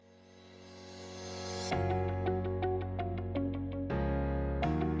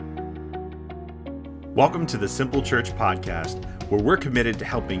Welcome to the Simple Church Podcast, where we're committed to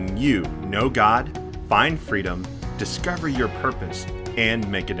helping you know God, find freedom, discover your purpose, and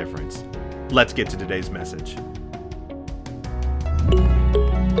make a difference. Let's get to today's message.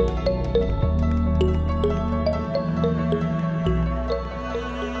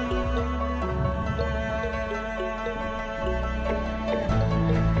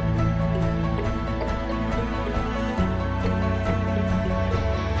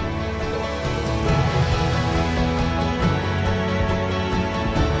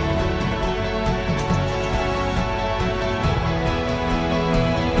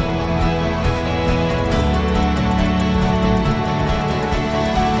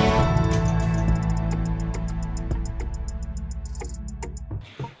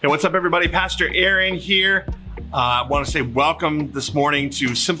 Hey, what's up, everybody? Pastor Aaron here. I want to say welcome this morning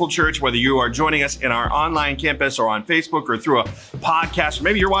to Simple Church, whether you are joining us in our online campus or on Facebook or through a podcast, or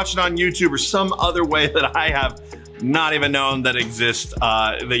maybe you're watching on YouTube or some other way that I have not even known that exists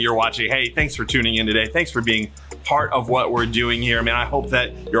that you're watching. Hey, thanks for tuning in today. Thanks for being part of what we're doing here. I mean, I hope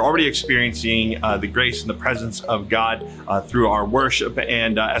that you're already experiencing the grace and the presence of God through our worship.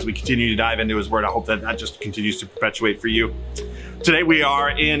 And as we continue to dive into His Word, I hope that that just continues to perpetuate for you. Today we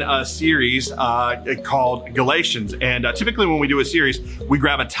are in a series called Galatians, and typically when we do a series, we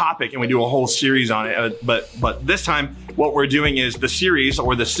grab a topic and we do a whole series on it. But this time, what we're doing is the series,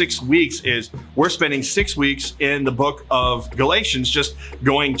 or the 6 weeks, is we're spending 6 weeks in the book of Galatians, just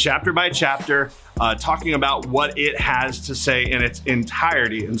going chapter by chapter, talking about what it has to say in its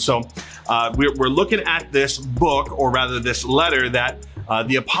entirety. And so we're looking at this book, or rather this letter that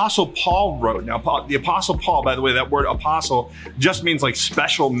the Apostle Paul wrote. Now, the Apostle Paul, by the way, that word apostle just means like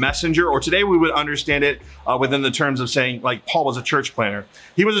special messenger, or today we would understand it within the terms of saying like Paul was a church planter.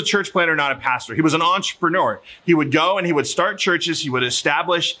 He was a church planter, not a pastor. He was an entrepreneur. He would go and he would start churches. He would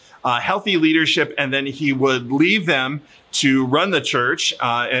establish healthy leadership, and then he would leave them to run the church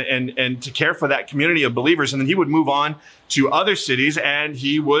and to care for that community of believers. And then he would move on to other cities and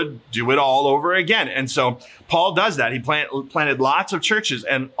he would do it all over again. And so Paul does that. He planted lots of churches,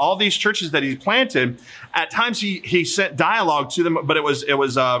 and all these churches that he planted, at times he sent dialogue to them, but it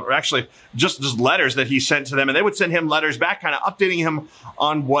was actually just letters that he sent to them, and they would send him letters back, kind of updating him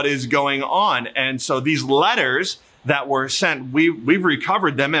on what is going on. And so these letters that were sent, we've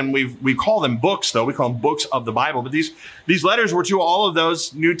recovered them, and we call them books, though. We call them books of the Bible. But these letters were to all of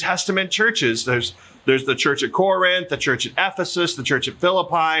those New Testament churches. There's the church at Corinth, the church at Ephesus, the church at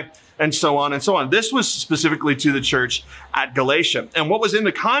Philippi, and so on and so on. This was specifically to the church at Galatia. And what was in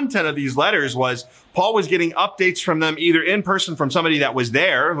the content of these letters was Paul was getting updates from them, either in person from somebody that was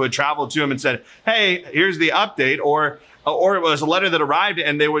there who had traveled to him and said, hey, here's the update, or it was a letter that arrived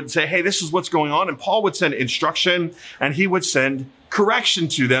and they would say, hey, this is what's going on. And Paul would send instruction and he would send correction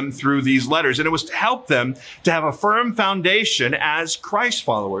to them through these letters. And it was to help them to have a firm foundation as Christ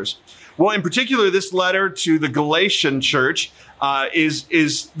followers. Well, in particular, this letter to the Galatian church is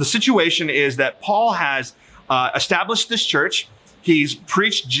the situation is that Paul has established this church. He's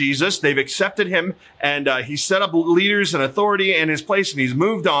preached Jesus. They've accepted him, and he's set up leaders and authority in his place, and he's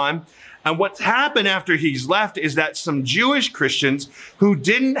moved on. And what's happened after he's left is that some Jewish Christians who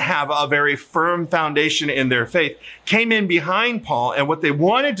didn't have a very firm foundation in their faith came in behind Paul. And what they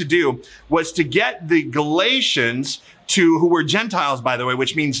wanted to do was to get the Galatians, who were Gentiles, by the way,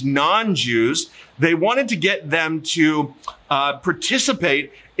 which means non-Jews, they wanted to get them to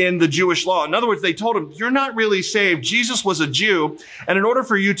participate in the Jewish law. In other words, they told them, you're not really saved. Jesus was a Jew. And in order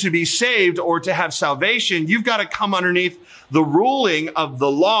for you to be saved or to have salvation, you've got to come underneath the ruling of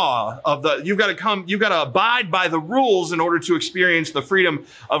the law you've got to abide by the rules in order to experience the freedom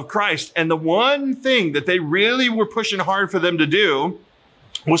of Christ. And the one thing that they really were pushing hard for them to do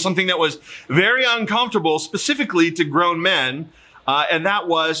was something that was very uncomfortable, specifically to grown men. And that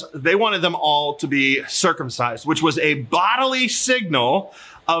was, they wanted them all to be circumcised, which was a bodily signal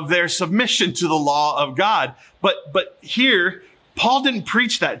of their submission to the law of God. But here, Paul didn't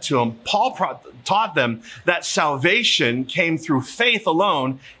preach that to them. Paul taught them that salvation came through faith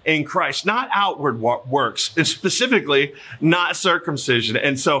alone in Christ, not outward works, and specifically not circumcision.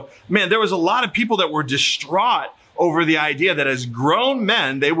 And so, man, there was a lot of people that were distraught over the idea that as grown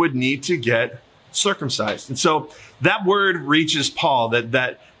men, they would need to get circumcised. And so that word reaches Paul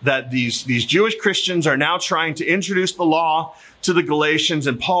that these Jewish Christians are now trying to introduce the law to the Galatians,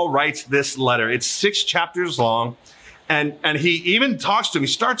 and Paul writes this letter. It's 6 chapters long. And he even talks to him. He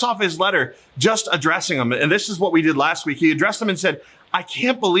starts off his letter just addressing them. And this is what we did last week. He addressed them and said, I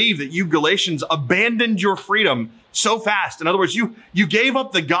can't believe that you Galatians abandoned your freedom so fast. In other words, you gave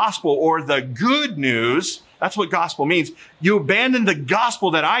up the gospel, or the good news. That's what gospel means. You abandoned the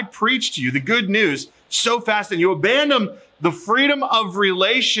gospel that I preached to you, the good news, so fast, and you abandoned the freedom of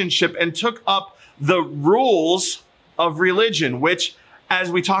relationship and took up the rules of religion, which,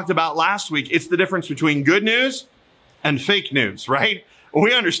 as we talked about last week, it's the difference between good news and fake news, right?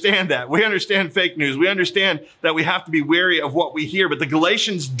 We understand that. We understand fake news. We understand that we have to be wary of what we hear, but the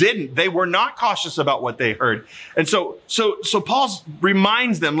Galatians didn't. They were not cautious about what they heard. And so Paul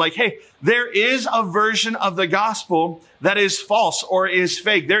reminds them, like, hey, there is a version of the gospel that is false or is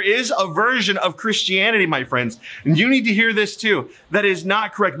fake. There is a version of Christianity, my friends, and you need to hear this too, that is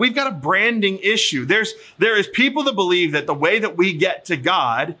not correct. We've got a branding issue. There is people that believe that the way that we get to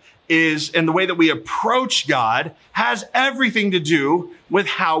God and the way that we approach God has everything to do with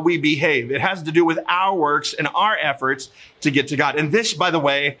how we behave. It has to do with our works and our efforts to get to God. And this, by the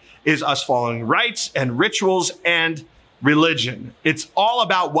way, is us following rites and rituals and religion. It's all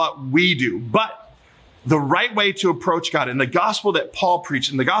about what we do. But the right way to approach God and the gospel that Paul preached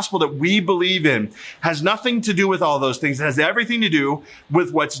and the gospel that we believe in has nothing to do with all those things. It has everything to do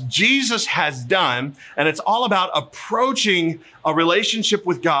with what Jesus has done. And it's all about approaching a relationship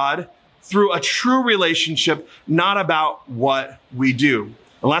with God through a true relationship, not about what we do.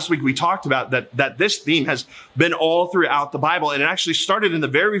 And last week we talked about that this theme has been all throughout the Bible. And it actually started in the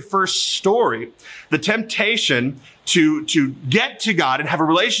very first story, the temptation to get to God and have a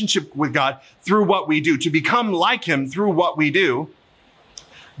relationship with God through what we do, to become like him through what we do.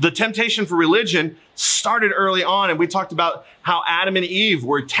 The temptation for religion started early on, and we talked about how Adam and Eve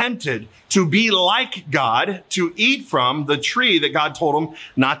were tempted to be like God, to eat from the tree that God told them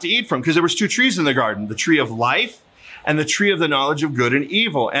not to eat from, because there was two trees in the garden, the tree of life and the tree of the knowledge of good and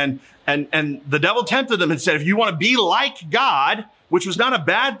evil. And the devil tempted them and said, if you want to be like God, which was not a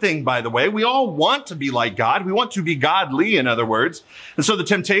bad thing, by the way. We all want to be like God. We want to be godly, in other words. And so the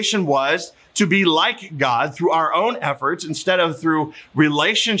temptation was to be like God through our own efforts instead of through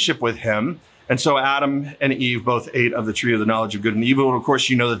relationship with him. And so Adam and Eve both ate of the tree of the knowledge of good and evil. And of course,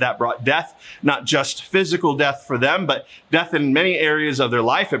 you know that brought death, not just physical death for them, but death in many areas of their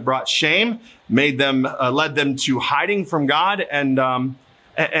life. It brought shame, led them to hiding from God, and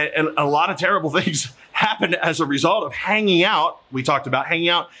a lot of terrible things happened as a result of hanging out. We talked about hanging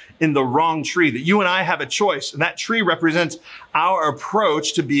out in the wrong tree, that you and I have a choice. And that tree represents our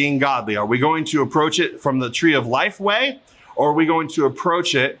approach to being godly. Are we going to approach it from the tree of life way, or are we going to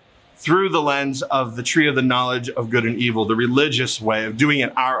approach it through the lens of the tree of the knowledge of good and evil, the religious way of doing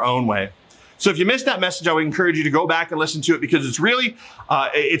it our own way? So if you missed that message, I would encourage you to go back and listen to it, because it's really,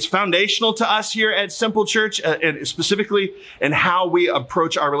 it's foundational to us here at Simple Church, and specifically in how we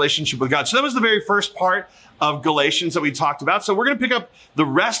approach our relationship with God. So that was the very first part of Galatians that we talked about. So we're going to pick up the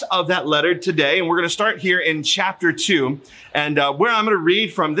rest of that letter today, and we're going to start here in chapter 2. And where I'm going to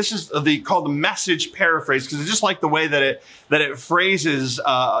read from, this is called the Message paraphrase, because I just like the way that it phrases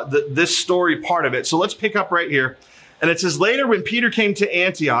this story part of it. So let's pick up right here. And it says, later when Peter came to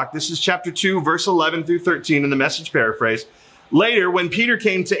Antioch, this is chapter 2, verse 11 through 13 in the Message paraphrase. Later, when Peter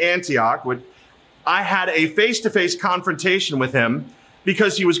came to Antioch, I had a face-to-face confrontation with him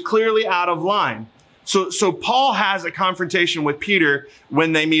because he was clearly out of line. So Paul has a confrontation with Peter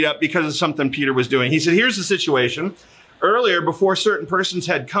when they meet up because of something Peter was doing. He said, here's the situation. Earlier, before certain persons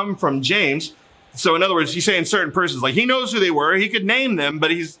had come from James, so in other words, he's saying certain persons, like he knows who they were. He could name them,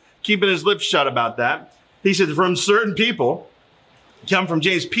 but he's keeping his lips shut about that. He said, from certain people come from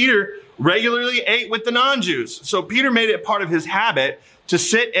James, Peter regularly ate with the non-Jews. So Peter made it part of his habit to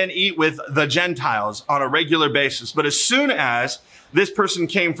sit and eat with the Gentiles on a regular basis. But as soon as this person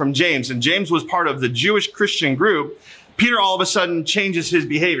came from James, and James was part of the Jewish Christian group, Peter all of a sudden changes his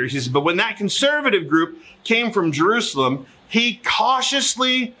behavior. He says, but when that conservative group came from Jerusalem, he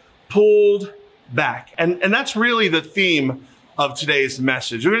cautiously pulled back. And that's really the theme of today's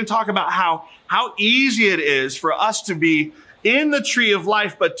message. We're going to talk about how easy it is for us to be in the tree of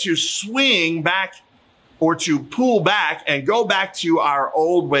life, but to swing back or to pull back and go back to our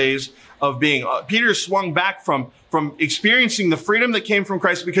old ways of being. Peter swung back from experiencing the freedom that came from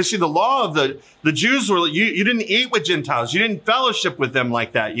Christ, because see, the law of the Jews were, you didn't eat with Gentiles. You didn't fellowship with them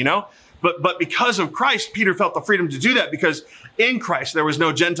like that, you know? But because of Christ, Peter felt the freedom to do that, because in Christ, there was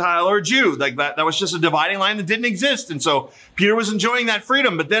no Gentile or Jew. Like that was just a dividing line that didn't exist. And so Peter was enjoying that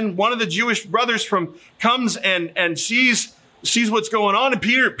freedom. But then one of the Jewish brothers comes and sees what's going on, and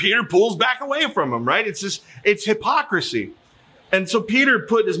Peter pulls back away from him, right? It's hypocrisy. And so Peter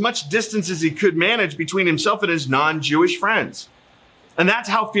put as much distance as he could manage between himself and his non-Jewish friends. And that's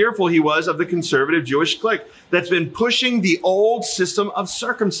how fearful he was of the conservative Jewish clique that's been pushing the old system of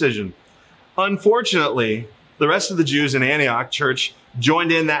circumcision. Unfortunately, the rest of the Jews in Antioch church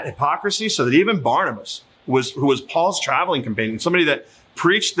joined in that hypocrisy, so that even Barnabas, who was Paul's traveling companion, somebody that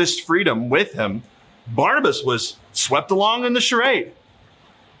preached this freedom with him, Barnabas was swept along in the charade.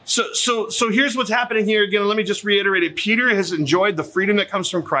 So here's what's happening here. Again, let me just reiterate it. Peter has enjoyed the freedom that comes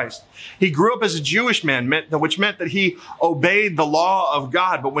from Christ. He grew up as a Jewish man, which meant that he obeyed the law of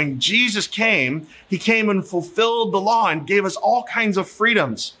God. But when Jesus came, he came and fulfilled the law and gave us all kinds of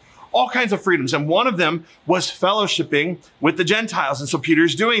freedoms. All kinds of freedoms. And one of them was fellowshipping with the Gentiles. And so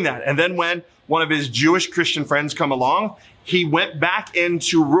Peter's doing that. And then when one of his Jewish Christian friends come along, he went back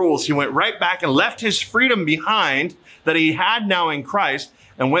into rules. He went right back and left his freedom behind that he had now in Christ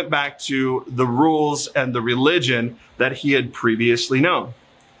and went back to the rules and the religion that he had previously known.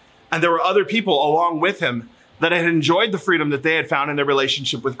 And there were other people along with him that had enjoyed the freedom that they had found in their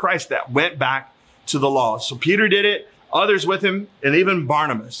relationship with Christ that went back to the law. So Peter did it, others with him, and even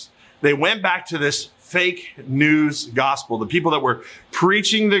Barnabas. They went back to this fake news gospel, the people that were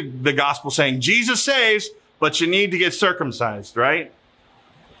preaching the gospel saying, Jesus saves, but you need to get circumcised, right?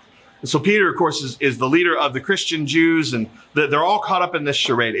 And so Peter, of course, is the leader of the Christian Jews, and they're all caught up in this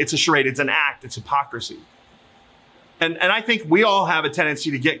charade. It's a charade. It's an act. It's hypocrisy. And I think we all have a tendency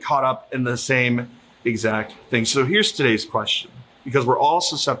to get caught up in the same exact thing. So here's today's question, because we're all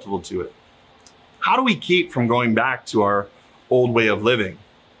susceptible to it. How do we keep from going back to our old way of living?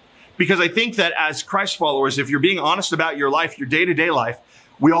 Because I think that as Christ followers, if you're being honest about your life, your day-to-day life,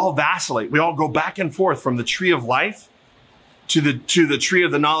 we all vacillate. We all go back and forth from the tree of life to the tree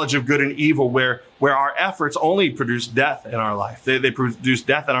of the knowledge of good and evil, where our efforts only produce death in our life. They produce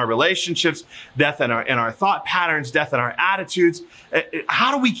death in our relationships, death in our thought patterns, death in our attitudes.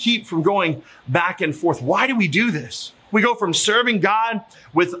 How do we keep from going back and forth? Why do we do this? We go from serving God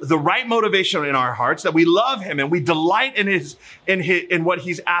with the right motivation in our hearts, that we love him and we delight in what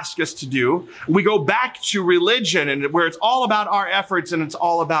he's asked us to do. We go back to religion, and where it's all about our efforts and it's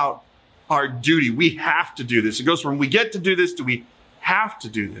all about our duty. We have to do this. It goes from we get to do this to we have to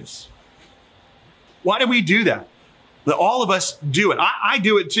do this. Why do we do that? All of us do it. I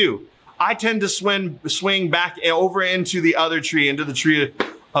do it too. I tend to swing back over into the other tree, into the tree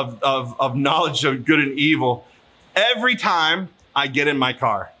of knowledge of good and evil, every time I get in my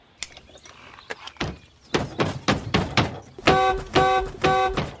car.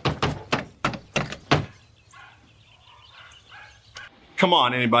 Come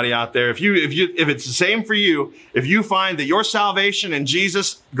on, anybody out there. If it's the same for you, if you find that your salvation in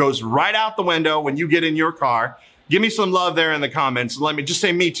Jesus goes right out the window when you get in your car, give me some love there in the comments. Let me just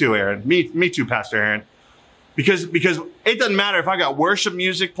say me too, Aaron. Me too, Pastor Aaron. Because it doesn't matter if I got worship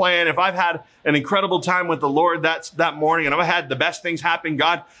music playing, if I've had an incredible time with the Lord that morning, and I've had the best things happen,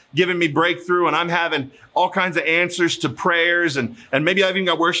 God giving me breakthrough, and I'm having all kinds of answers to prayers, and maybe I've even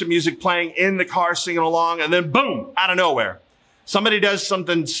got worship music playing in the car singing along, and then boom, out of nowhere, somebody does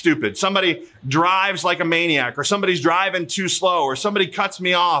something stupid. Somebody drives like a maniac, or somebody's driving too slow, or somebody cuts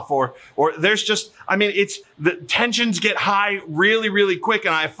me off, or there's just, the tensions get high really, really quick.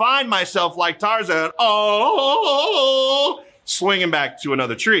 And I find myself like Tarzan, swinging back to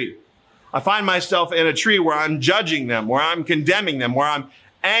another tree. I find myself in a tree where I'm judging them, where I'm condemning them, where I'm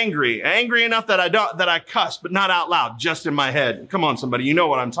angry enough that I cuss, but not out loud, just in my head. Come on, somebody, you know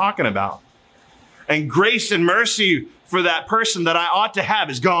what I'm talking about. And grace and mercy for that person that I ought to have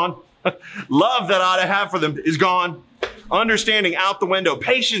is gone. Love that I ought to have for them is gone. Understanding out the window.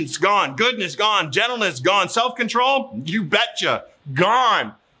 Patience gone. Goodness gone. Gentleness gone. Self-control, you betcha,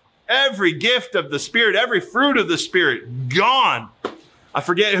 gone. Every gift of the Spirit, every fruit of the Spirit, gone. I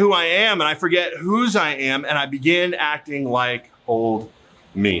forget who I am, and I forget whose I am, and I begin acting like old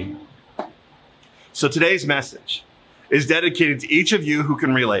me. So today's message is dedicated to each of you who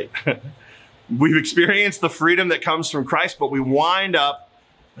can relate. We've experienced the freedom that comes from Christ, but we wind up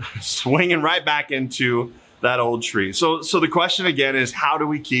swinging right back into that old tree. So the question again is, how do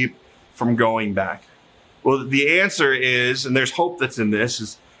we keep from going back? Well, the answer is, and there's hope that's in this,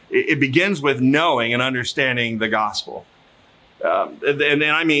 is it begins with knowing and understanding the gospel. And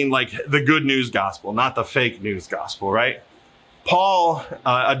I mean like the good news gospel, not the fake news gospel, right? Paul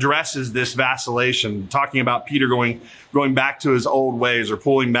addresses this vacillation, talking about Peter going back to his old ways or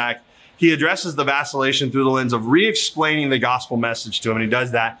pulling back. He addresses the vacillation through the lens of re-explaining the gospel message to him. And he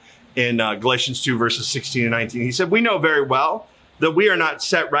does that in Galatians 2, verses 16 and 19. He said, we know very well that we are not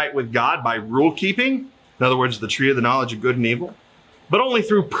set right with God by rule keeping. In other words, the tree of the knowledge of good and evil, but only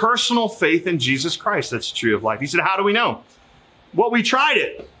through personal faith in Jesus Christ. That's the tree of life. He said, how do we know? Well, we tried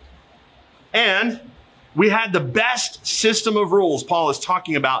it. And we had the best system of rules. Paul is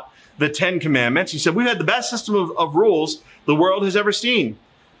talking about the 10 Commandments. He said, we've had the best system of rules the world has ever seen.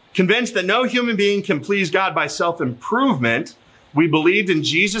 Convinced that no human being can please God by self-improvement, we believed in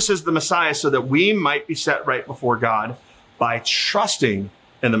Jesus as the Messiah so that we might be set right before God by trusting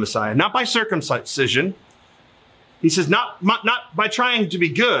in the Messiah, not by circumcision. He says, not by trying to be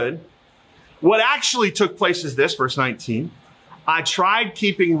good. What actually took place is this, verse 19. I tried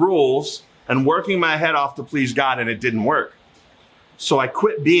keeping rules and working my head off to please God, and it didn't work. So I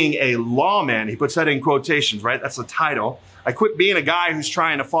quit being a lawman. He puts that in quotations, right? That's the title. I quit being a guy who's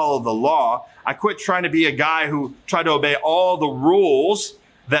trying to follow the law. I quit trying to be a guy who tried to obey all the rules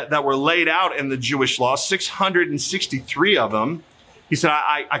that were laid out in the Jewish law, 663 of them. He said,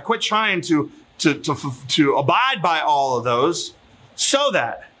 I quit trying to abide by all of those so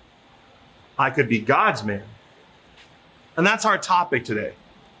that I could be God's man. And that's our topic today.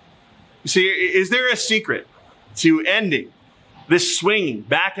 You see, is there a secret to ending this swinging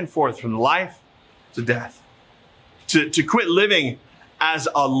back and forth from life to death? To quit living as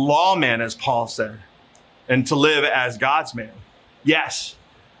a lawman, as Paul said, and to live as God's man? Yes.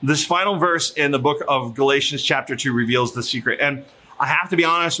 This final verse in the book of Galatians chapter 2 reveals the secret. And I have to be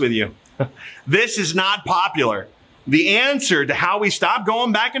honest with you. This is not popular. The answer to how we stop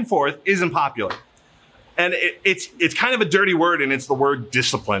going back and forth isn't popular. And it's kind of a dirty word, and it's the word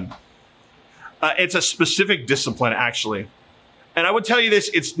discipline. It's a specific discipline, actually. And I would tell you this,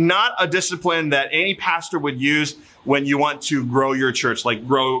 it's not a discipline that any pastor would use when you want to grow your church, like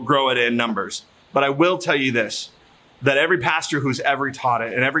grow it in numbers. But I will tell you this, that every pastor who's ever taught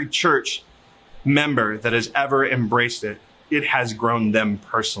it and every church member that has ever embraced it, it has grown them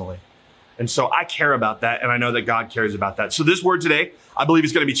personally. And so I care about that, and I know that God cares about that. So this word today, I believe,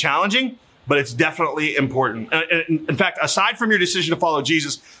 is going to be challenging, but it's definitely important. In fact, aside from your decision to follow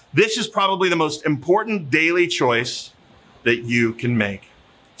Jesus, this is probably the most important daily choice that you can make.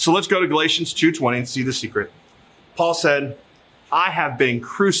 So let's go to Galatians 2:20 and see the secret. Paul said, I have been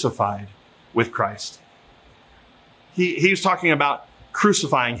crucified with Christ. He was talking about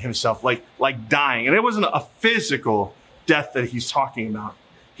crucifying himself, like dying. And it wasn't a physical death that he's talking about.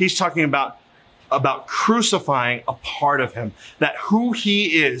 He's talking about crucifying a part of him, that who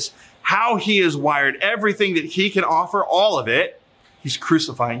he is, how he is wired, everything that he can offer, all of it, he's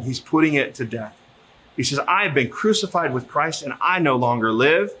crucifying. He's putting it to death. He says, I have been crucified with Christ, and I no longer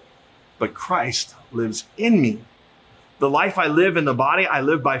live, but Christ lives in me. The life I live in the body, I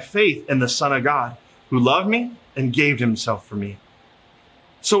live by faith in the Son of God, who loved me and gave himself for me.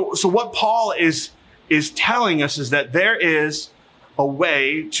 So what Paul is telling us is that there is a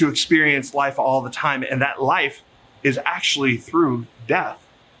way to experience life all the time, and that life is actually through death.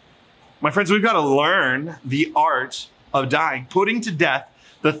 My friends, we've got to learn the art of dying, putting to death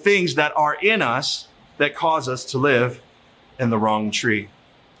the things that are in us that cause us to live in the wrong tree.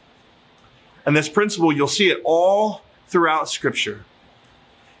 And this principle, you'll see it all throughout Scripture.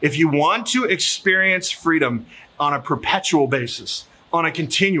 If you want to experience freedom on a perpetual basis, on a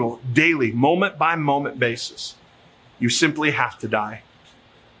continual, daily, moment by moment basis, you simply have to die.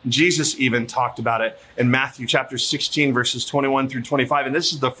 Jesus even talked about it in Matthew chapter 16, verses 21 through 25. And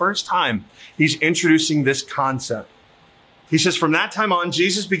this is the first time he's introducing this concept. He says, from that time on,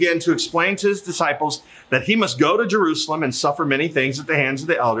 Jesus began to explain to his disciples that he must go to Jerusalem and suffer many things at the hands of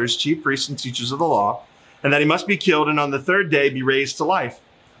the elders, chief priests, and teachers of the law, and that he must be killed and on the third day be raised to life.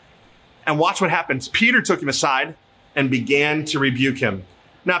 And watch what happens. Peter took him aside and began to rebuke him.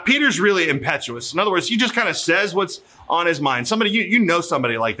 Now, Peter's really impetuous. In other words, he just kind of says what's on his mind. Somebody, you know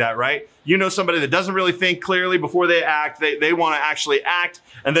somebody like that, right? You know somebody that doesn't really think clearly before they act. They want to actually act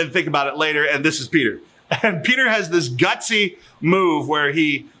and then think about it later. And this is Peter. And Peter has this gutsy move where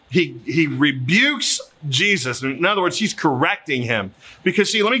he rebukes Jesus. In other words, he's correcting him.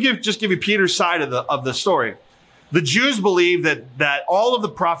 Because see, let me give you Peter's side of the story. The Jews believed that all of the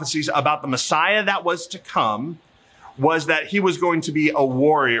prophecies about the Messiah that was to come was that he was going to be a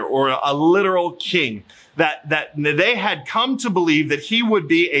warrior or a literal king, that they had come to believe that he would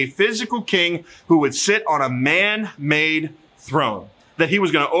be a physical king who would sit on a man-made throne, that he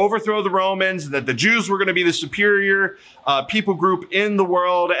was going to overthrow the Romans, that the Jews were going to be the superior people group in the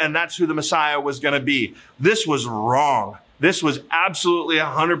world, and that's who the Messiah was going to be. This was wrong. This was absolutely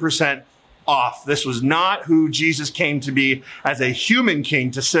 100% off. This was not who Jesus came to be as a human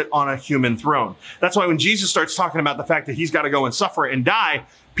king to sit on a human throne. That's why when Jesus starts talking about the fact that he's got to go and suffer and die,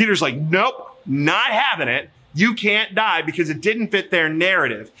 Peter's like, nope, not having it. You can't die, because it didn't fit their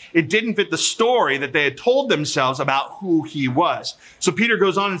narrative. It didn't fit the story that they had told themselves about who he was. So Peter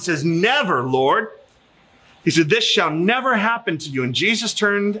goes on and says, never, Lord. He said, this shall never happen to you. And Jesus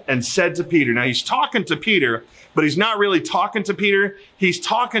turned and said to Peter, now he's talking to Peter, but he's not really talking to Peter. He's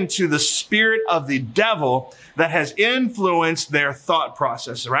talking to the spirit of the devil that has influenced their thought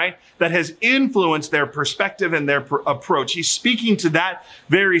process, right? That has influenced their perspective and their approach. He's speaking to that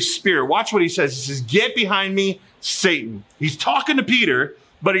very spirit. Watch what he says. He says, get behind me, Satan. He's talking to Peter,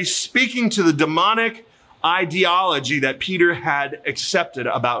 but he's speaking to the demonic ideology that Peter had accepted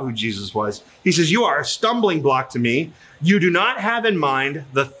about who Jesus was. He says, you are a stumbling block to me. You do not have in mind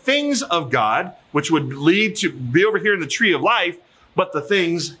the things of God, which would lead to be over here in the tree of life, but the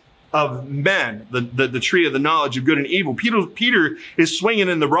things of men, the tree of the knowledge of good and evil. Peter is swinging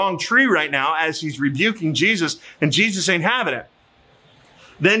in the wrong tree right now as he's rebuking Jesus, and Jesus ain't having it.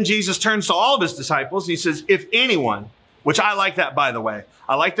 Then Jesus turns to all of his disciples and he says, if anyone, which I like that, by the way.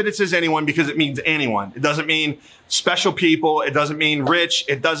 I like that it says anyone because it means anyone. It doesn't mean special people. It doesn't mean rich.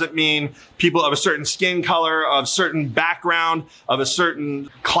 It doesn't mean people of a certain skin color, of a certain background, of a certain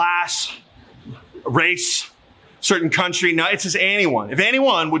class, race, certain country. No, it says anyone. If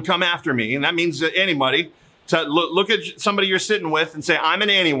anyone would come after me, and that means anybody, to look at somebody you're sitting with and say, I'm an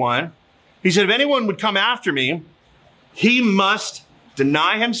anyone. He said, if anyone would come after me, he must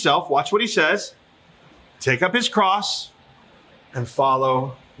deny himself. Watch what he says. Take up his cross and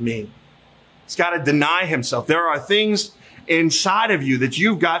follow me. He's got to deny himself. There are things inside of you that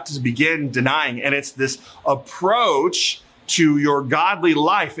you've got to begin denying. And it's this approach to your godly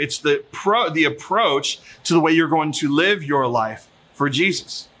life. It's the approach to the way you're going to live your life for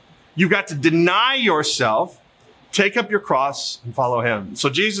Jesus. You've got to deny yourself, take up your cross, and follow him. So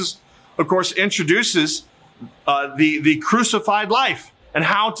Jesus, of course, introduces the crucified life and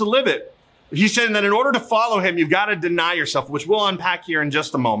how to live it. He's saying that in order to follow him, you've got to deny yourself, which we'll unpack here in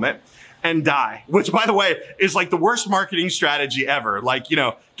just a moment, and die, which, by the way, is like the worst marketing strategy ever. Like,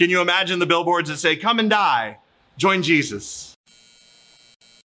 can you imagine the billboards that say, come and die, join Jesus?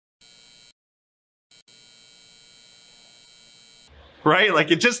 Right?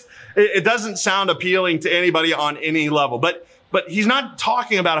 Like it doesn't sound appealing to anybody on any level, but he's not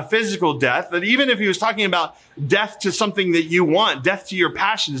talking about a physical death. That even if he was talking about death to something that you want, death to your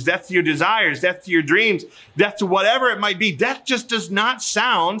passions, death to your desires, death to your dreams, death to whatever it might be, death just does not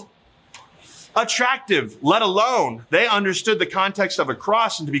sound attractive, let alone they understood the context of a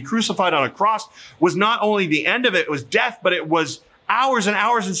cross, and to be crucified on a cross was not only the end of it, it was death, but it was hours and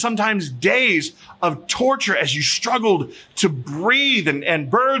hours and sometimes days of torture as you struggled to breathe,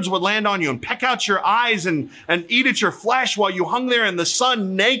 and birds would land on you and peck out your eyes and eat at your flesh while you hung there in the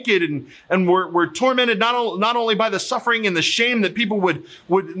sun naked and were tormented not only by the suffering and the shame that people would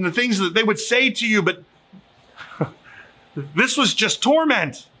and the things that they would say to you, but this was just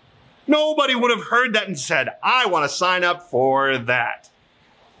torment. Nobody would have heard that and said, I want to sign up for that.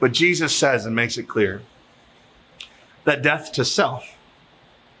 But Jesus says and makes it clear that death to self,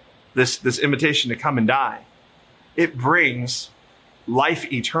 this invitation to come and die, it brings life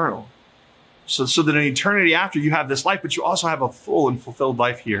eternal. So that in eternity after, you have this life, but you also have a full and fulfilled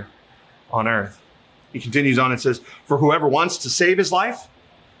life here on earth. He continues on and says, for whoever wants to save his life,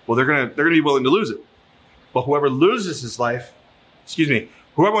 well, they're going to be willing to lose it. But whoever loses his life,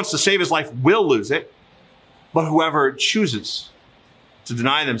 whoever wants to save his life will lose it. But whoever chooses to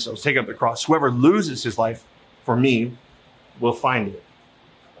deny themselves, take up the cross, whoever loses his life for me will find it.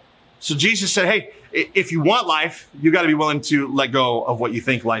 So Jesus said, hey, if you want life, you got to be willing to let go of what you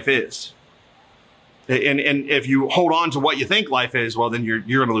think life is. And if you hold on to what you think life is, well, then you're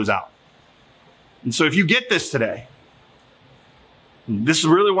going to lose out. And so if you get this today, this is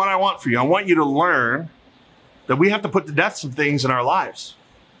really what I want for you. I want you to learn that we have to put to death some things in our lives.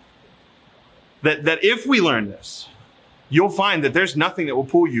 That if we learn this, you'll find that there's nothing that will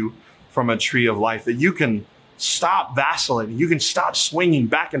pull you from a tree of life, that you can stop vacillating. You can stop swinging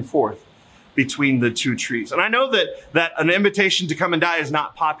back and forth between the two trees. And I know that an invitation to come and die is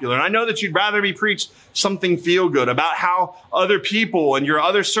not popular. And I know that you'd rather be preached something feel good about how other people and your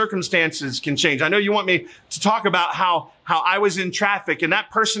other circumstances can change. I know you want me to talk about how I was in traffic and that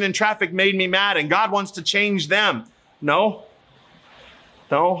person in traffic made me mad and God wants to change them. No.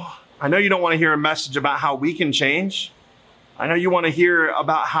 I know you don't want to hear a message about how we can change. I know you want to hear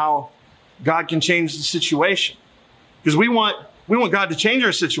about how God can change the situation, because we want God to change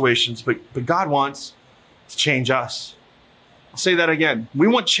our situations, but God wants to change us. I'll say that again. We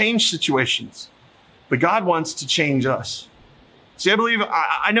want change situations, but God wants to change us. See,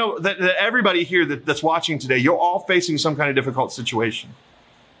 I know that everybody here that's watching today, you're all facing some kind of difficult situation.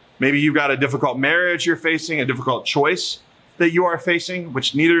 Maybe you've got a difficult marriage you're facing, a difficult choice that you are facing,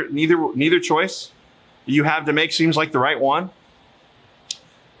 which neither choice that you have to make seems like the right one.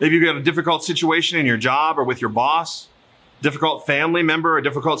 Maybe you've got a difficult situation in your job or with your boss, difficult family member, a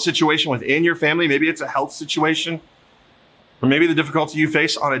difficult situation within your family. Maybe it's a health situation. Or maybe the difficulty you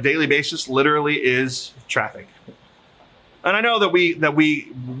face on a daily basis literally is traffic. And I know that we,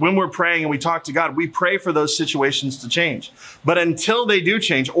 when we're praying and we talk to God, we pray for those situations to change. But until they do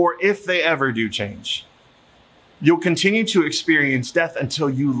change, or if they ever do change, You'll continue to experience death until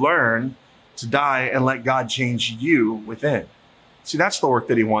you learn to die and let God change you within. See, that's the work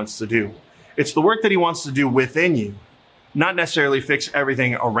that he wants to do. It's the work that he wants to do within you, not necessarily fix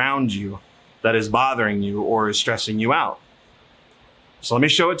everything around you that is bothering you or is stressing you out. So let me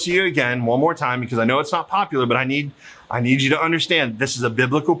show it to you again one more time, because I know it's not popular, but I need you to understand this is a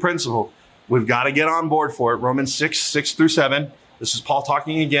biblical principle. We've got to get on board for it. Romans 6:6-7. This is Paul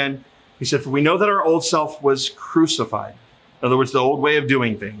talking again. He said, "For we know that our old self was crucified." In other words, the old way of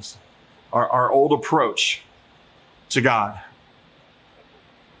doing things, our old approach to God,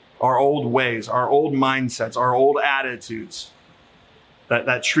 our old ways, our old mindsets, our old attitudes,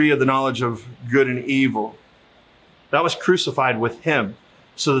 that tree of the knowledge of good and evil, that was crucified with him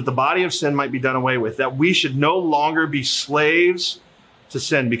so that the body of sin might be done away with, that we should no longer be slaves to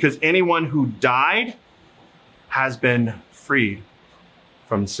sin, because anyone who died has been freed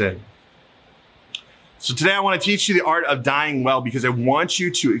from sin. So today I want to teach you the art of dying well, because I want you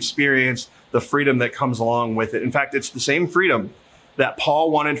to experience the freedom that comes along with it. In fact, it's the same freedom that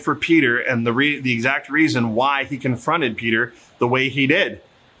Paul wanted for Peter, and the exact reason why he confronted Peter the way he did.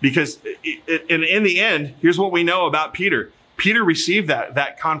 Because in the end, here's what we know about Peter. Peter received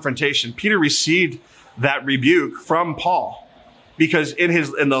that confrontation. Peter received that rebuke from Paul, because in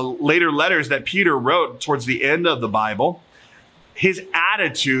the later letters that Peter wrote towards the end of the Bible, his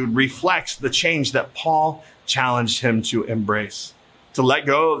attitude reflects the change that Paul challenged him to embrace, to let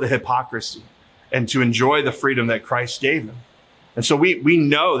go of the hypocrisy and to enjoy the freedom that Christ gave him. And so we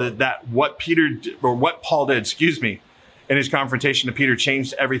know that what Paul did, in his confrontation to Peter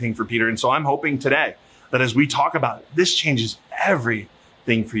changed everything for Peter. And so I'm hoping today that as we talk about it, this changes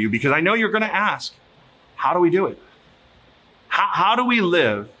everything for you, because I know you're going to ask, how do we do it? How do we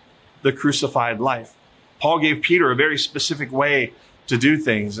live the crucified life? Paul gave Peter a very specific way to do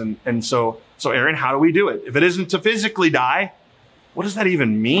things. And so Aaron, how do we do it? If it isn't to physically die, what does that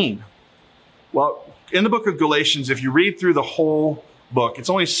even mean? Well, in the book of Galatians, if you read through the whole book, it's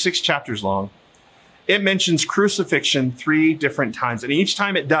only 6 chapters long. It mentions crucifixion 3 different times. And each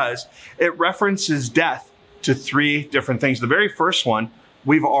time it does, it references death to 3 different things. The very first one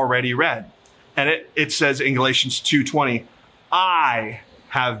we've already read. And it says in Galatians 2:20, I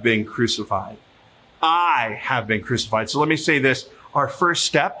have been crucified. I have been crucified. So let me say this. Our first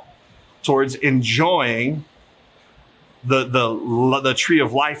step towards enjoying the tree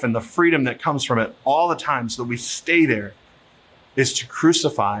of life and the freedom that comes from it all the time, so that we stay there, is to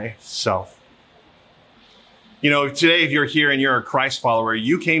crucify self. You know, today, if you're here and you're a Christ follower,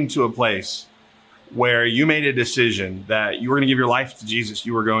 you came to a place where you made a decision that you were going to give your life to Jesus.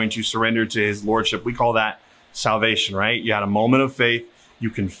 You were going to surrender to his lordship. We call that salvation, right? You had a moment of faith. You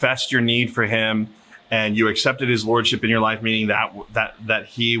confessed your need for him, and you accepted his lordship in your life, meaning that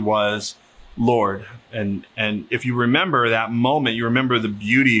he was Lord. And if you remember that moment, you remember the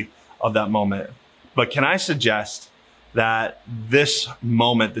beauty of that moment. But can I suggest that this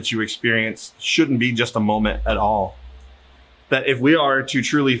moment that you experience shouldn't be just a moment at all? That if we are to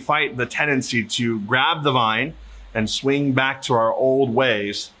truly fight the tendency to grab the vine and swing back to our old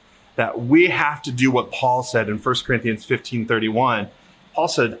ways, that we have to do what Paul said in 1 Corinthians 15:31. Paul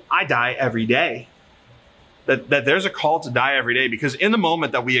said, I die every day. That there's a call to die every day, because in the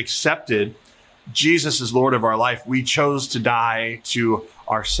moment that we accepted Jesus as Lord of our life, we chose to die to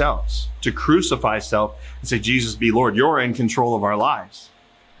ourselves, to crucify self and say, Jesus, be Lord. You're in control of our lives.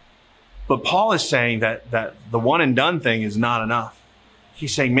 But Paul is saying that the one and done thing is not enough.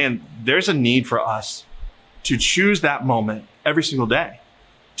 He's saying, man, there's a need for us to choose that moment every single day,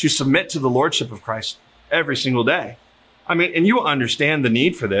 to submit to the lordship of Christ every single day. I mean, and you understand the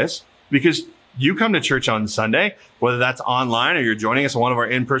need for this, because you come to church on Sunday, whether that's online or you're joining us at one of our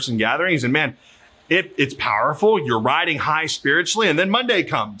in-person gatherings, and man, it's powerful. You're riding high spiritually, and then Monday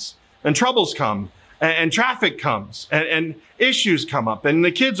comes, and troubles come, and traffic comes, and issues come up, and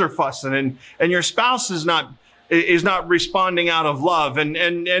the kids are fussing, and your spouse is not responding out of love, and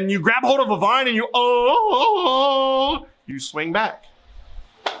you grab hold of a vine and you swing back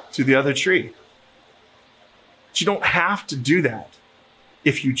to the other tree. But you don't have to do that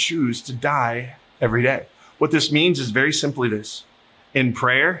if you choose to die every day. What this means is very simply this: in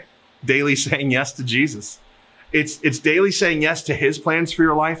prayer, daily saying yes to Jesus. It's daily saying yes to his plans for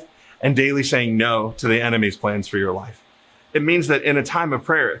your life and daily saying no to the enemy's plans for your life. It means that in a time of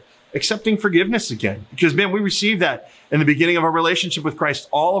prayer, accepting forgiveness again, because man, we receive that in the beginning of our relationship with Christ.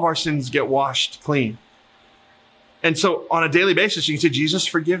 All of our sins get washed clean. And so on a daily basis, you can say, Jesus,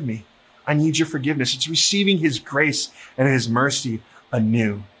 forgive me. I need your forgiveness. It's receiving his grace and his mercy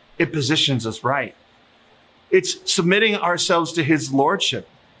anew. It positions us right. It's submitting ourselves to his lordship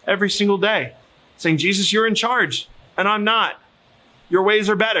every single day. saying, Jesus, you're in charge and I'm not. Your ways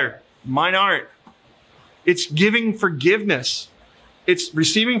are better. Mine aren't. It's giving forgiveness. It's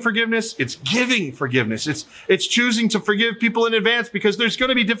receiving forgiveness. It's giving forgiveness. It's choosing to forgive people in advance, because there's going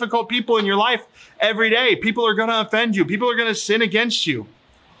to be difficult people in your life every day. People are going to offend you. People are going to sin against you.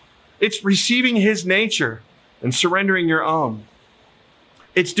 It's receiving his nature and surrendering your own.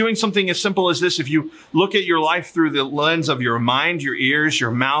 It's doing something as simple as this. If you look at your life through the lens of your mind, your ears,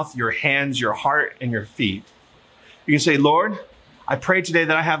 your mouth, your hands, your heart, and your feet, you can say, Lord, I pray today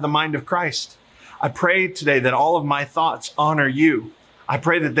that I have the mind of Christ. I pray today that all of my thoughts honor you. I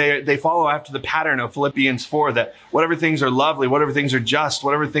pray that they follow after the pattern of Philippians 4, that whatever things are lovely, whatever things are just,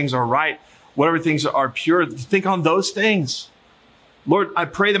 whatever things are right, whatever things are pure, think on those things. Lord, I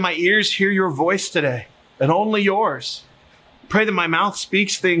pray that my ears hear your voice today and only yours. Pray that my mouth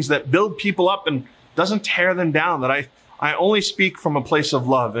speaks things that build people up and doesn't tear them down, that I only speak from a place of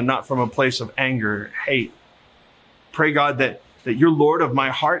love and not from a place of anger, hate. Pray, God, that you're Lord of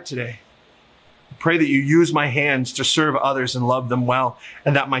my heart today. Pray that you use my hands to serve others and love them well,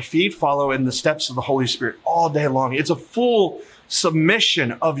 and that my feet follow in the steps of the Holy Spirit all day long. It's a full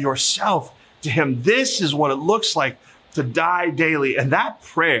submission of yourself to him. This is what it looks like to die daily. And that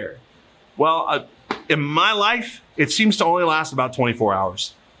prayer, well, in my life, it seems to only last about 24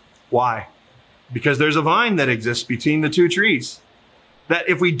 hours. Why? Because there's a vine that exists between the two trees, that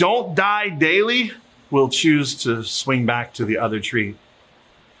if we don't die daily, we'll choose to swing back to the other tree.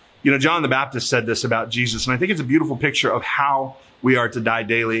 You know, John the Baptist said this about Jesus, and I think it's a beautiful picture of how we are to die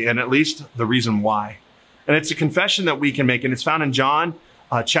daily, and at least the reason why. And it's a confession that we can make, and it's found in John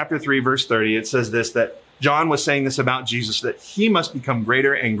chapter 3, verse 30. It says this, that John was saying this about Jesus, that he must become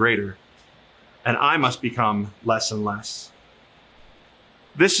greater and greater, and I must become less and less.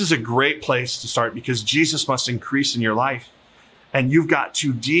 This is a great place to start, because Jesus must increase in your life, and you've got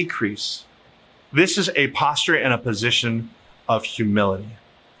to decrease. This is a posture and a position of humility.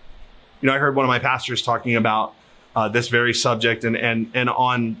 You know, I heard one of my pastors talking about this very subject and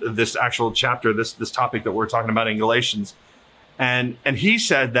on this actual chapter, this topic that we're talking about in Galatians. And he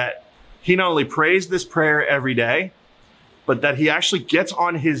said that he not only prays this prayer every day, but that he actually gets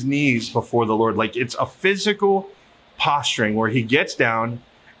on his knees before the Lord. Like, it's a physical posturing where he gets down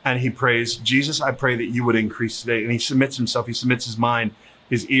and he prays, Jesus, I pray that you would increase today. And he submits himself. He submits his mind,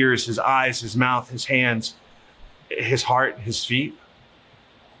 his ears, his eyes, his mouth, his hands, his heart, his feet.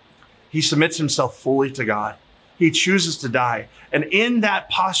 He submits himself fully to God. He chooses to die. And in that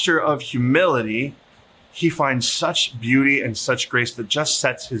posture of humility, he finds such beauty and such grace that just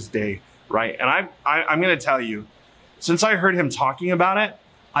sets his day right. And I'm going to tell you, since I heard him talking about it,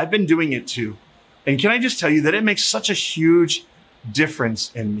 I've been doing it too. And can I just tell you that it makes such a huge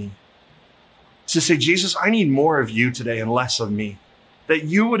difference in me to say, Jesus, I need more of you today and less of me. That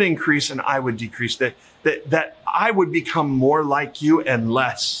you would increase and I would decrease. That I would become more like you and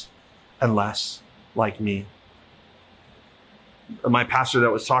less like me. My pastor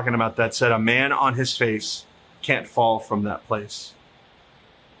that was talking about that said, a man on his face can't fall from that place.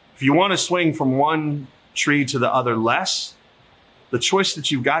 If you want to swing from one tree to the other less, the choice that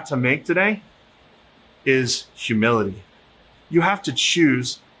you've got to make today is humility. You have to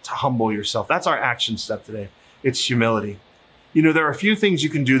choose to humble yourself. That's our action step today. It's humility. You know, there are a few things you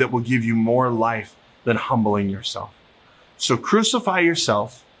can do that will give you more life than humbling yourself. So crucify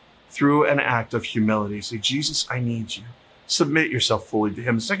yourself through an act of humility. Say, Jesus, I need you. Submit yourself fully to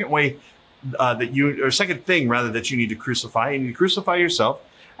him. The second way second thing that you need to crucify, you need to crucify yourself,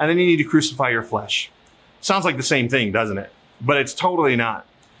 and then you need to crucify your flesh. Sounds like the same thing, doesn't it? But it's totally not.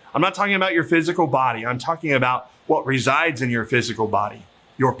 I'm not talking about your physical body. I'm talking about what resides in your physical body,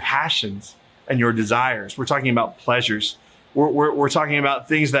 your passions and your desires. We're talking about pleasures. We're talking about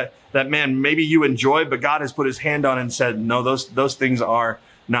things that man, maybe you enjoy, but God has put his hand on and said, no, those things are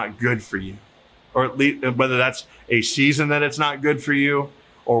not good for you. Or at least whether that's a season that it's not good for you,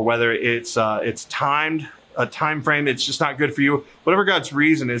 or whether it's timed, a time frame, it's just not good for you. Whatever God's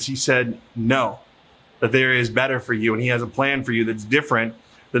reason is, he said no, that there is better for you. And he has a plan for you that's different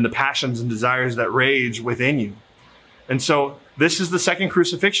than the passions and desires that rage within you. And so this is the second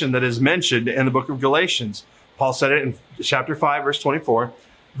crucifixion that is mentioned in the book of Galatians. Paul said it in chapter 5, verse 24.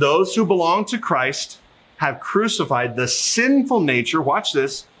 Those who belong to Christ have crucified the sinful nature, watch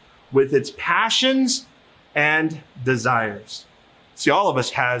this, with its passions and desires. See, all of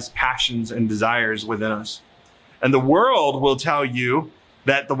us has passions and desires within us. And the world will tell you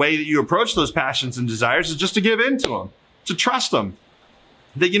that the way that you approach those passions and desires is just to give in to them, to trust them.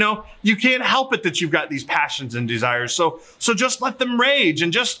 That, you can't help it that you've got these passions and desires. So just let them rage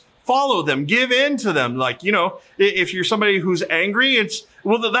and just follow them, give in to them. Like, if you're somebody who's angry,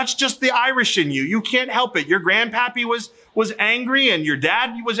 Well, that's just the Irish in you. You can't help it. Your grandpappy was angry and your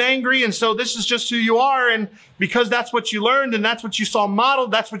dad was angry. And so this is just who you are. And because that's what you learned and that's what you saw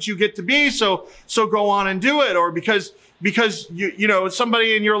modeled, that's what you get to be. So go on and do it. Or because you know,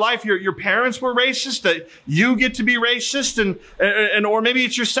 somebody in your life, your parents were racist, that you get to be racist, and or maybe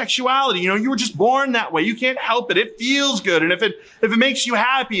it's your sexuality. You know, you were just born that way. You can't help it. It feels good. And if it makes you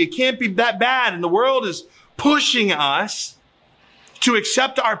happy, it can't be that bad. And the world is pushing us to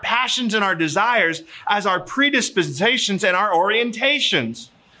accept our passions and our desires as our predispositions and our orientations.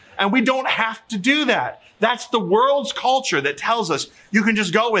 And we don't have to do that. That's the world's culture that tells us you can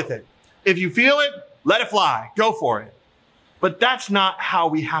just go with it. If you feel it, let it fly. Go for it. But that's not how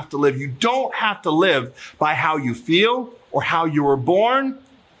we have to live. You don't have to live by how you feel or how you were born.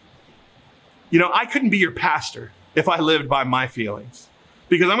 You know, I couldn't be your pastor if I lived by my feelings.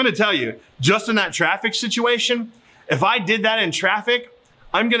 Because I'm going to tell you, just in that traffic situation, if I did that in traffic,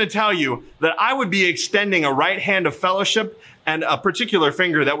 I'm going to tell you that I would be extending a right hand of fellowship and a particular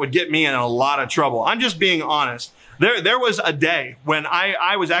finger that would get me in a lot of trouble. I'm just being honest. There was a day when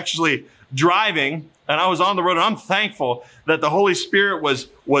I was actually driving and I was on the road, and I'm thankful that the Holy Spirit was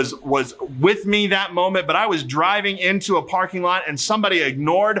with me that moment. But I was driving into a parking lot and somebody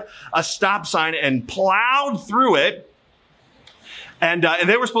ignored a stop sign and plowed through it. And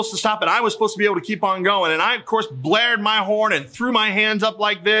they were supposed to stop, and I was supposed to be able to keep on going. And I, of course, blared my horn and threw my hands up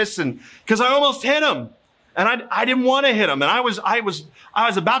like this, and because I almost hit him, and I didn't want to hit him, and I was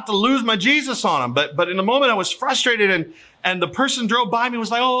about to lose my Jesus on him. But in the moment, I was frustrated, and the person drove by me,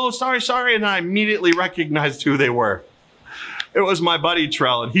 was like, "Oh, sorry," and I immediately recognized who they were. It was my buddy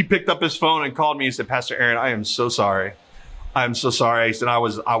Trell, and he picked up his phone and called me and said, "Pastor Aaron, I am so sorry. I'm so sorry." He said, I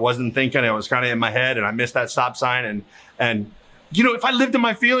wasn't thinking. It was kind of in my head, and I missed that stop sign, and. You know, if I lived in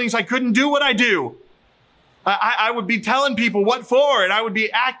my feelings, I couldn't do what I do. I would be telling people what for, and I would be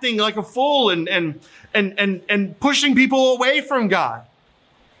acting like a fool and pushing people away from God.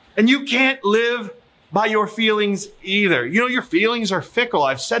 And you can't live by your feelings either. You know, your feelings are fickle.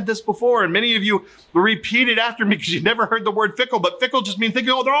 I've said this before, and many of you repeat it after me because you've never heard the word fickle, but fickle just means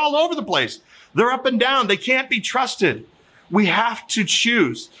thinking, oh, they're all over the place. They're up and down. They can't be trusted. We have to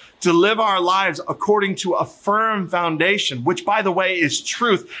choose to live our lives according to a firm foundation, which, by the way, is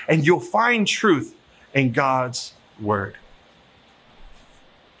truth. And you'll find truth in God's word.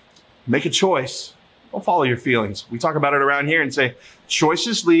 Make a choice. Don't follow your feelings. We talk about it around here and say,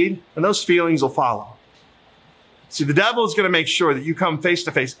 choices lead, and those feelings will follow. See, the devil is going to make sure that you come face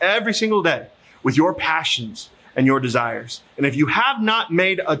to face every single day with your passions and your desires. And if you have not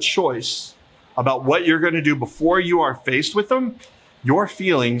made a choice about what you're going to do before you are faced with them, your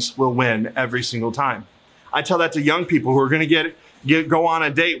feelings will win every single time. I tell that to young people who are going to go on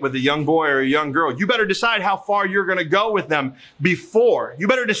a date with a young boy or a young girl. You better decide how far you're going to go with them before. You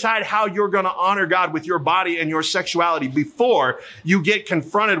better decide how you're going to honor God with your body and your sexuality before you get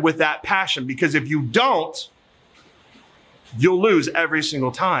confronted with that passion. Because if you don't, you'll lose every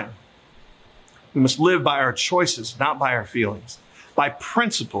single time. We must live by our choices, not by our feelings. By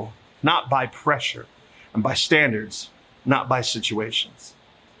principle, not by pressure. And by standards, not by situations.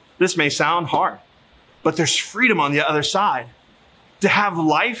 This may sound hard, but there's freedom on the other side. To have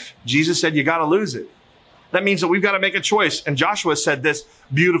life, Jesus said, you got to lose it. That means that we've got to make a choice. And Joshua said this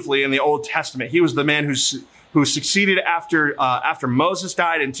beautifully in the Old Testament. He was the man who succeeded after Moses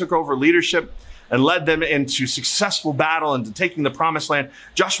died and took over leadership and led them into successful battle and to taking the promised land.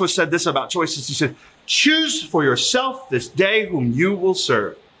 Joshua said this about choices. He said, choose for yourself this day whom you will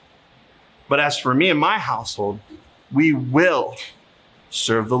serve. But as for me and my household, we will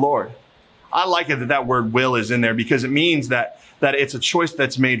serve the Lord. I like it that word will is in there because it means that it's a choice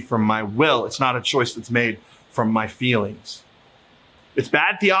that's made from my will. It's not a choice that's made from my feelings. It's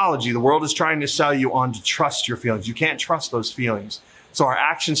bad theology. The world is trying to sell you on to trust your feelings. You can't trust those feelings. So our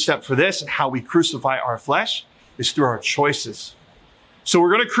action step for this and how we crucify our flesh is through our choices. So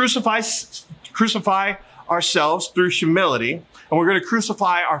we're going to crucify ourselves through humility, and we're going to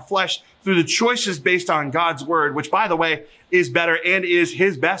crucify our flesh through the choices based on God's word, which, by the way, is better and is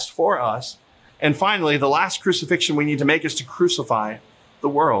his best for us. And finally, the last crucifixion we need to make is to crucify the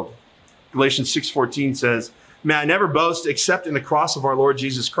world. Galatians 6:14 says, may I never boast except in the cross of our Lord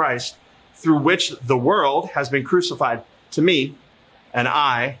Jesus Christ, through which the world has been crucified to me and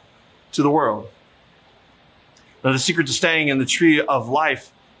I to the world. Now, the secret to staying in the tree of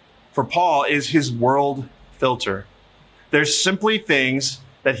life for Paul is his world filter. There's simply things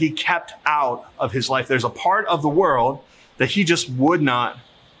that he kept out of his life. There's a part of the world that he just would not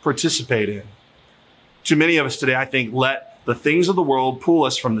participate in. Too many of us today, I think, let the things of the world pull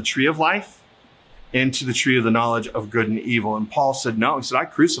us from the tree of life into the tree of the knowledge of good and evil. And Paul said, no, he said, I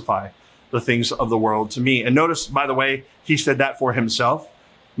crucify the things of the world to me. And notice, by the way, he said that for himself,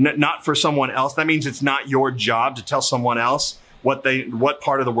 not for someone else. That means it's not your job to tell someone else what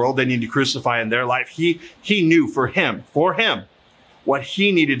part of the world they need to crucify in their life. He knew for him, what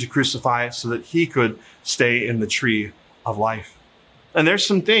he needed to crucify so that he could stay in the tree of life. And there's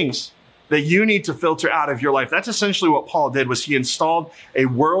some things that you need to filter out of your life. That's essentially what Paul did, was he installed a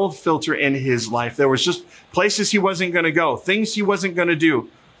world filter in his life. There was just places he wasn't going to go, things he wasn't going to do,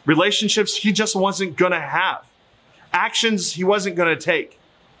 relationships he just wasn't going to have, actions he wasn't going to take,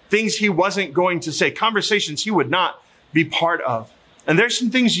 things he wasn't going to say, conversations he would not be part of. And there's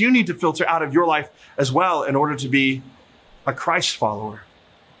some things you need to filter out of your life as well in order to be a Christ follower.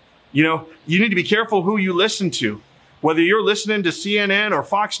 You need to be careful who you listen to. Whether you're listening to CNN or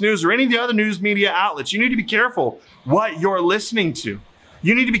Fox News or any of the other news media outlets, you need to be careful what you're listening to.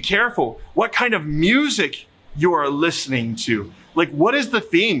 You need to be careful what kind of music you are listening to. Like, what is the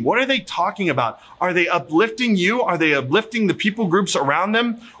theme? What are they talking about? Are they uplifting you? Are they uplifting the people groups around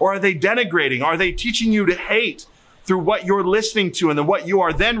them? Or are they denigrating? Are they teaching you to hate through what you're listening to and then what you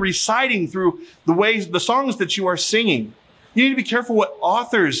are then reciting through the songs that you are singing? You need to be careful what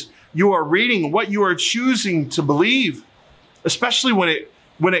authors you are reading, what you are choosing to believe, especially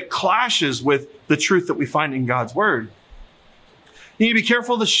when it clashes with the truth that we find in God's word. You need to be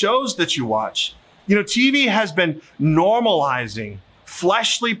careful of the shows that you watch. TV has been normalizing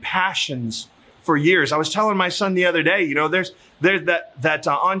fleshly passions for years. I was telling my son the other day, there's that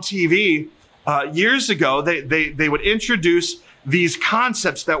on TV years ago, they would introduce these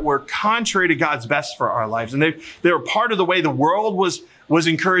concepts that were contrary to God's best for our lives. And they were part of the way the world was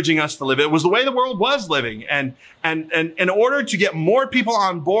encouraging us to live. It was the way the world was living. And in order to get more people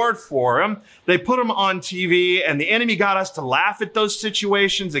on board for them, they put them on TV, and the enemy got us to laugh at those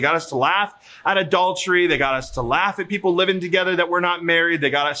situations. They got us to laugh at adultery. They got us to laugh at people living together that were not married. They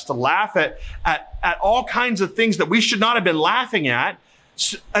got us to laugh at all kinds of things that we should not have been laughing at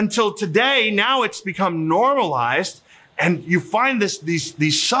until today. Now it's become normalized. And you find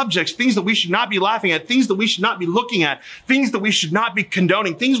these subjects, things that we should not be laughing at, things that we should not be looking at, things that we should not be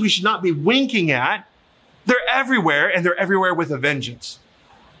condoning, things we should not be winking at. They're everywhere, and they're everywhere with a vengeance.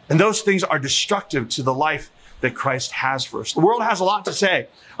 And those things are destructive to the life that Christ has for us. The world has a lot to say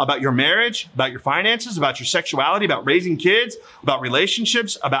about your marriage, about your finances, about your sexuality, about raising kids, about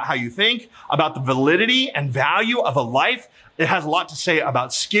relationships, about how you think, about the validity and value of a life. It has a lot to say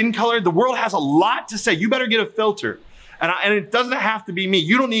about skin color. The world has a lot to say. You better get a filter. And it doesn't have to be me.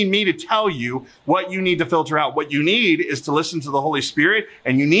 You don't need me to tell you what you need to filter out. What you need is to listen to the Holy Spirit,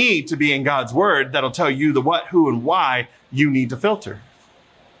 and you need to be in God's word that'll tell you the what, who, and why you need to filter.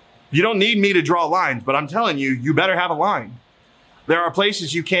 You don't need me to draw lines, but I'm telling you, you better have a line. There are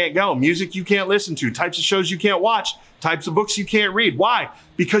places you can't go, music you can't listen to, types of shows you can't watch, types of books you can't read. Why?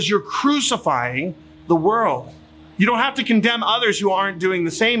 Because you're crucifying the world. You don't have to condemn others who aren't doing the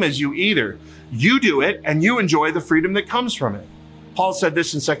same as you either. You do it, and you enjoy the freedom that comes from it. Paul said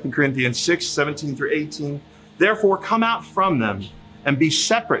this in 2 Corinthians 6, 17 through 18. Therefore, come out from them and be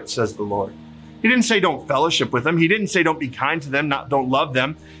separate, says the Lord. He didn't say don't fellowship with them. He didn't say don't be kind to them, don't love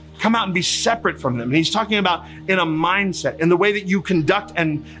them. Come out and be separate from them. And he's talking about in a mindset, in the way that you conduct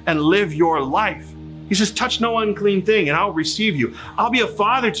and live your life. He says, touch no unclean thing, and I'll receive you. I'll be a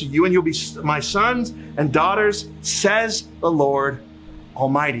father to you, and you'll be my sons and daughters, says the Lord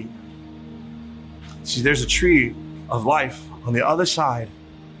Almighty. See, there's a tree of life on the other side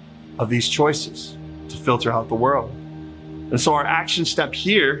of these choices to filter out the world. And so our action step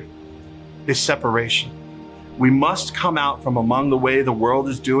here is separation. We must come out from among the way the world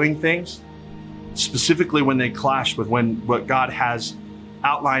is doing things, specifically when they clash with what God has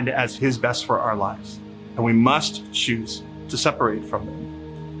outlined as his best for our lives. And we must choose to separate from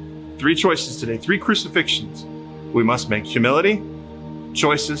them. 3 choices today, 3 crucifixions we must make: humility,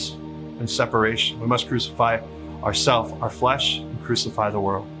 choices, and separation. We must crucify ourselves, our flesh, and crucify the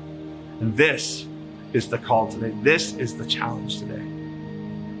world. And this is the call today. This is the challenge today.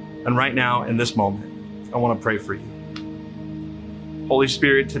 And right now, in this moment, I want to pray for you. Holy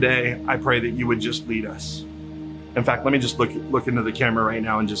Spirit, today, I pray that you would just lead us. In fact, let me just look into the camera right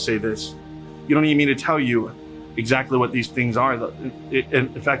now and just say this. You don't need me to tell you exactly what these things are.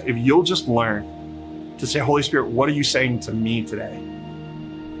 In fact, if you'll just learn to say, Holy Spirit, what are you saying to me today?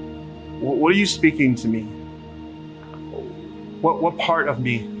 What are you speaking to me? What part of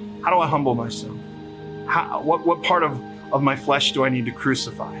me? How do I humble myself? What part of my flesh do I need to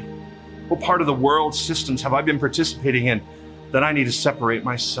crucify? What part of the world systems have I been participating in that I need to separate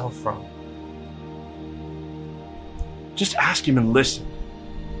myself from? Just ask him and listen.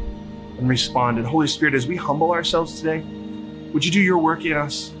 and respond. And Holy Spirit, as we humble ourselves today, would you do your work in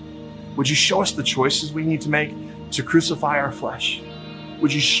us? Would you show us the choices we need to make to crucify our flesh?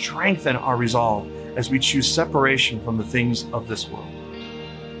 Would you strengthen our resolve as we choose separation from the things of this world?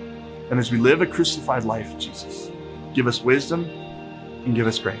 And as we live a crucified life, Jesus, give us wisdom and give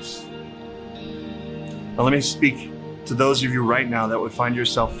us grace. Now let me speak to those of you right now that would find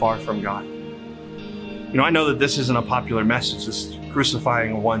yourself far from God. You know, I know that this isn't a popular message, this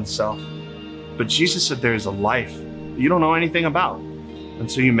crucifying oneself, but Jesus said there is a life that you don't know anything about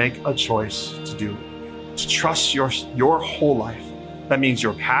until you make a choice to do it, to trust your whole life. That means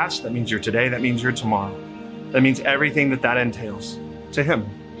your past, that means your today, that means your tomorrow. That means everything that entails to Him.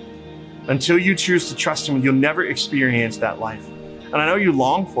 Until you choose to trust Him, you'll never experience that life. And I know you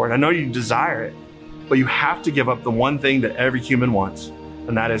long for it, I know you desire it, but you have to give up the one thing that every human wants,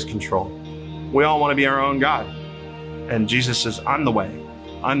 and that is control. We all want to be our own God. And Jesus says, I'm the way,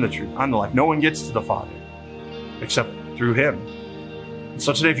 I'm the truth, I'm the life. No one gets to the Father except through Him. And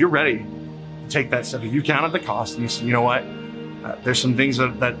so today, if you're ready to take that step, if you counted the cost and you say, you know what, there's some things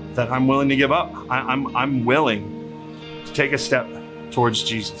that I'm willing to give up. I'm willing to take a step towards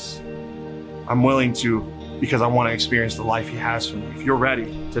Jesus. I'm willing to, because I want to experience the life He has for me. If you're ready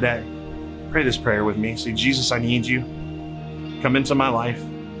today, pray this prayer with me. Say, Jesus, I need you. Come into my life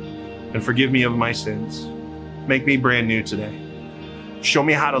and forgive me of my sins. Make me brand new today. Show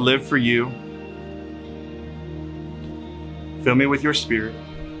me how to live for you. Fill me with your Spirit.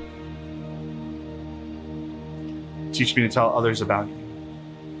 Teach me to tell others about you.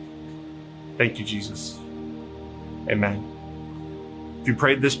 Thank you, Jesus. Amen. If you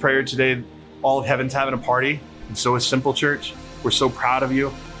prayed this prayer today, all of heaven's having a party, and so is Simple Church. We're so proud of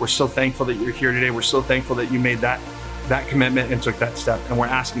you. We're so thankful that you're here today. We're so thankful that you made that commitment and took that step. And we're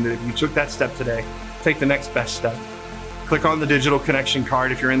asking that if you took that step today, take the next best step. Click on the digital connection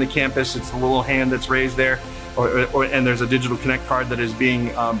card. If you're in the campus, it's the little hand that's raised there, and there's a digital connect card that is being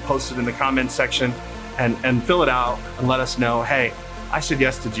posted in the comments section. And fill it out and let us know, hey, I said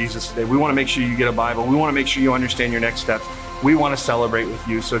yes to Jesus today. We want to make sure you get a Bible. We want to make sure you understand your next steps. We want to celebrate with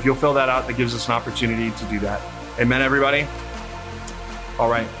you. So if you'll fill that out, that gives us an opportunity to do that. Amen, everybody? All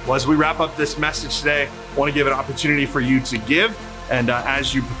right. Well, as we wrap up this message today, I want to give an opportunity for you to give. And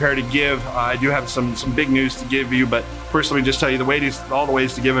as you prepare to give, I do have some big news to give you. But first, let me just tell you all the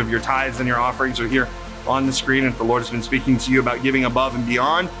ways to give of your tithes and your offerings are here on the screen. If the Lord has been speaking to you about giving above and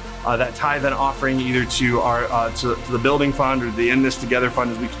beyond, that tithe and offering either to our to the building fund or the In This Together fund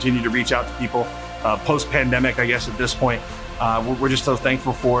as we continue to reach out to people post-pandemic, I guess at this point. We're just so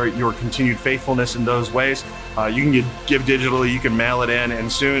thankful for your continued faithfulness in those ways. You can give digitally, you can mail it in,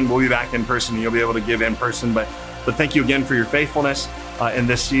 and soon we'll be back in person and you'll be able to give in person. But thank you again for your faithfulness in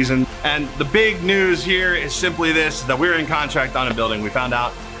this season. And the big news here is simply this, that we're in contract on a building. We found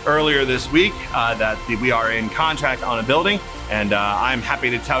out earlier this week that we are in contract on a building. And I'm happy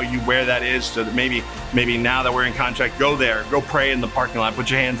to tell you where that is, so that maybe now that we're in contract, go there, go pray in the parking lot, put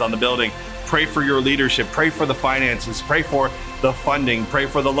your hands on the building, pray for your leadership, pray for the finances, pray for the funding, pray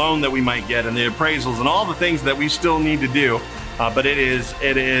for the loan that we might get and the appraisals and all the things that we still need to do. But it is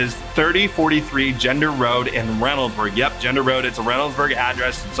 3043 Gender Road in Reynoldsburg. Yep, Gender Road, it's a Reynoldsburg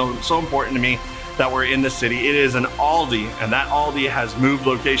address. It's so important to me that we're in the city. It is an Aldi, and that Aldi has moved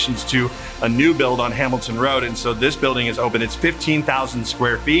locations to a new build on Hamilton Road. And so this building is open. It's 15,000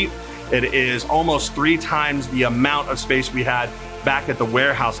 square feet. It is almost 3 times the amount of space we had back at the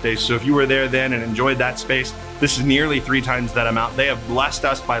warehouse days. So if you were there then and enjoyed that space, this is nearly 3 times that amount. They have blessed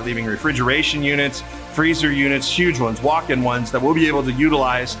us by leaving refrigeration units, freezer units, huge ones, walk-in ones that we'll be able to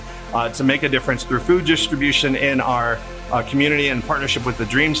utilize to make a difference through food distribution in our community in partnership with the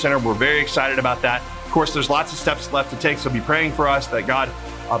Dream Center. We're very excited about that. Of course, there's lots of steps left to take, so be praying for us that God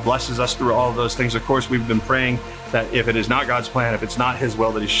blesses us through all of those things. Of course, we've been praying that if it is not God's plan, if it's not His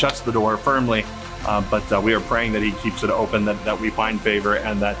will, that He shuts the door firmly. But we are praying that He keeps it open, that we find favor,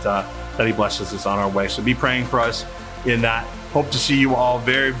 and that He blesses us on our way. So be praying for us in that. Hope to see you all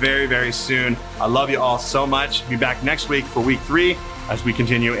very, very, very soon. I love you all so much. Be back next week for week 3 as we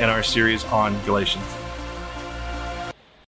continue in our series on Galatians.